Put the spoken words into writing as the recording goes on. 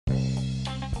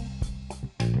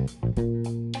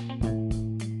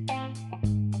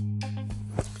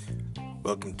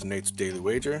Welcome to Nate's Daily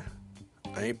Wager.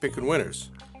 I ain't picking winners,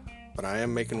 but I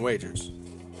am making wagers.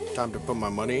 Time to put my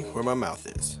money where my mouth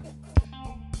is.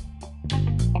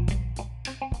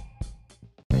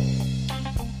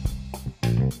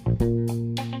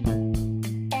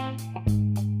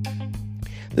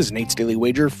 This is Nate's Daily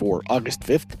Wager for August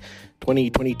 5th,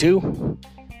 2022.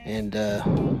 And, I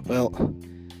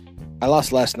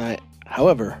lost last night.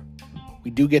 However,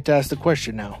 we do get to ask the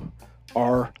question now.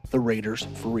 Are the Raiders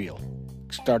for real?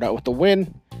 Start out with the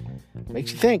win.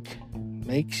 Makes you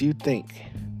think.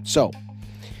 So,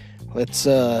 let's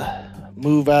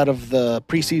move out of the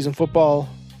preseason football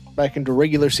back into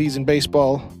regular season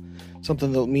baseball.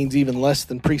 Something that means even less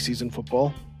than preseason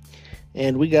football.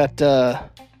 And we got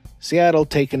Seattle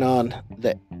taking on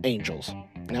the Angels.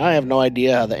 Now, I have no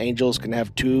idea how the Angels can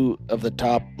have two of the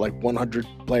top 100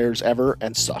 players ever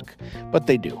and suck, but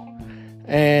they do.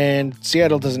 And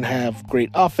Seattle doesn't have great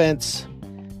offense,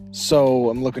 so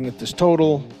I'm looking at this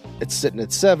total. It's sitting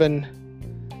at 7,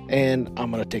 and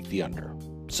I'm going to take the under.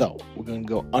 So we're going to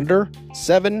go under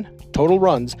 7 total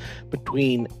runs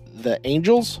between the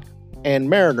Angels and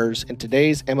Mariners in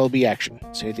today's MLB action.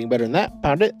 See anything better than that?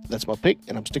 Pound it. That's my pick,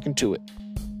 and I'm sticking to it.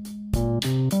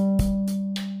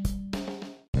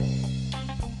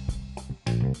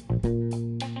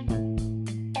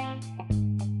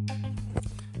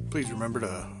 Please remember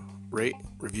to rate,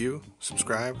 review,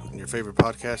 subscribe in your favorite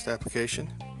podcast application.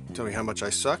 Tell me how much I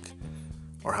suck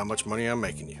or how much money I'm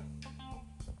making you.